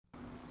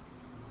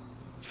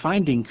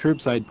Finding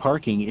curbside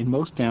parking in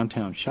most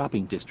downtown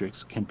shopping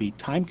districts can be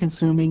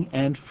time-consuming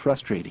and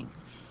frustrating.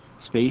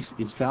 Space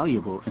is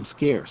valuable and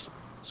scarce,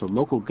 so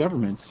local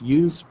governments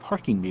use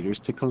parking meters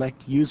to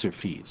collect user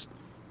fees.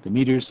 The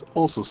meters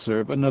also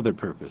serve another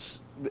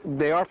purpose.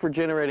 They are for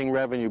generating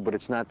revenue, but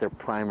it's not their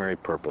primary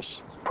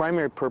purpose.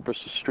 Primary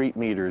purpose of street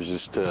meters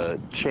is to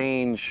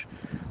change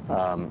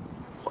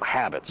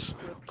habits.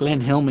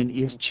 Glenn Hellman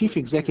is Chief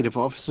Executive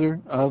Officer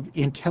of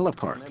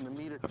IntelliPark,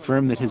 a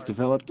firm that has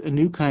developed a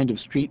new kind of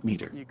street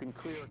meter.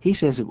 He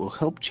says it will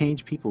help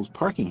change people's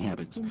parking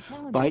habits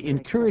by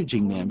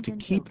encouraging them to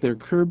keep their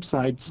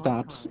curbside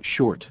stops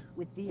short.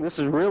 This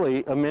is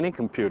really a mini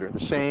computer, the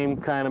same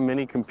kind of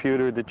mini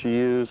computer that you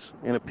use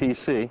in a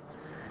PC,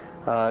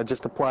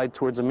 just applied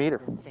towards a meter.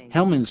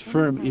 Hellman's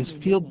firm is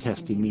field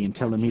testing the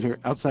IntelliMeter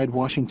outside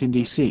Washington,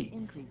 D.C.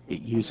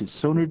 It uses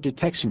sonar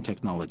detection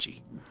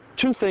technology.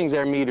 Two things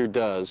our meter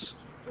does.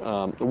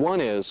 One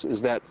is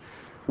that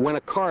when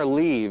a car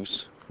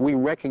leaves, we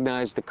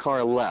recognize the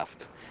car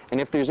left. And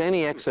if there's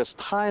any excess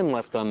time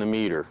left on the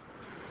meter,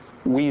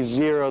 we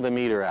zero the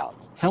meter out.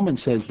 Hellman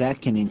says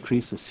that can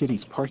increase the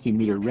city's parking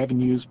meter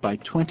revenues by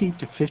 20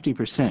 to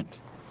 50%.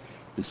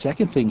 The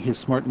second thing his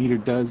smart meter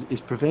does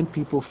is prevent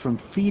people from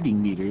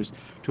feeding meters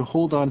to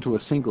hold on to a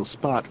single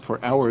spot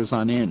for hours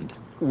on end.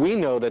 We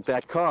know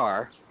that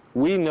car,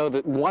 we know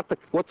that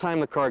what time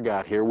the car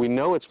got here. We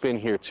know it's been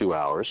here 2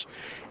 hours.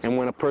 And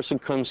when a person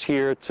comes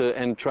here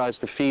and tries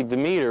to feed the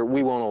meter,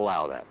 we won't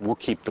allow that. We'll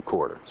keep the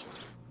quarter.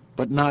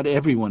 But not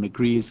everyone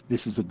agrees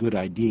this is a good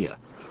idea.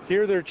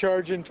 Here they're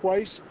charging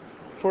twice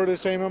for the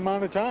same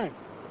amount of time.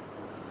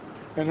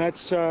 And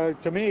that's,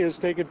 to me, is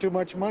taking too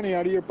much money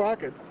out of your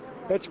pocket.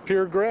 That's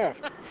pure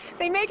graft.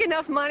 They make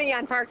enough money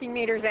on parking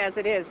meters as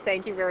it is.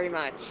 Thank you very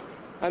much.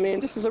 I mean,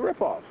 this is a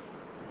ripoff.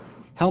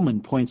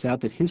 Hellman points out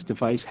that his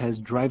device has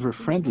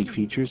driver-friendly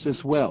features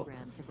as well.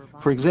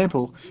 For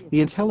example, the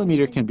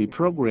IntelliMeter can be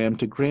programmed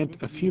to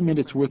grant a few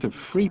minutes worth of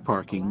free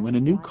parking when a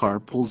new car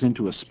pulls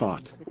into a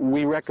spot.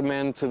 We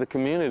recommend to the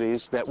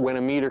communities that when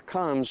a meter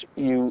comes,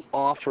 you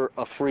offer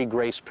a free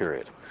grace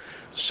period.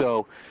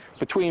 So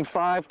between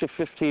 5 to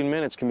 15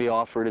 minutes can be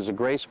offered as a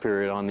grace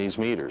period on these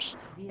meters.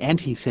 And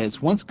he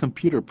says once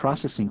computer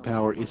processing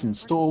power is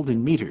installed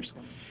in meters,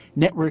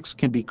 networks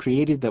can be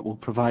created that will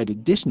provide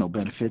additional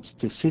benefits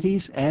to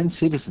cities and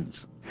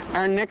citizens.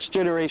 Our next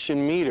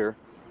generation meter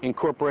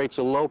incorporates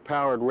a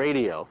low-powered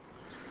radio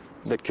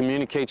that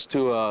communicates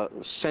to a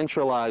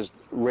centralized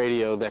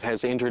radio that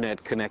has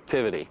internet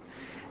connectivity.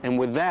 And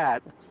with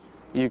that,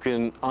 you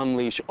can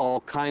unleash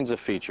all kinds of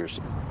features.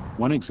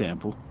 One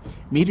example,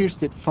 meters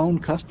that phone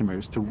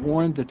customers to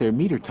warn that their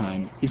meter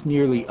time is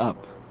nearly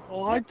up.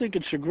 Well, I think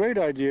it's a great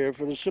idea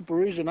for the simple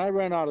reason I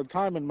ran out of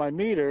time in my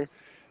meter,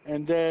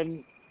 and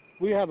then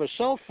we have a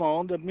cell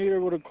phone. That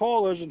meter would have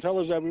called us and tell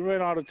us that we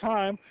ran out of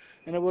time,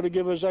 and it would have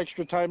given us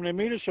extra time in the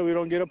meter so we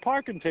don't get a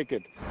parking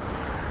ticket.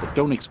 But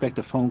don't expect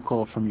a phone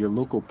call from your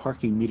local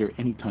parking meter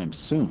anytime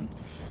soon.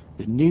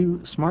 The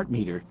new smart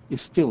meter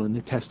is still in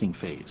the testing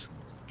phase.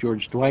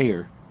 George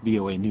Dwyer,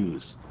 VOA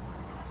News.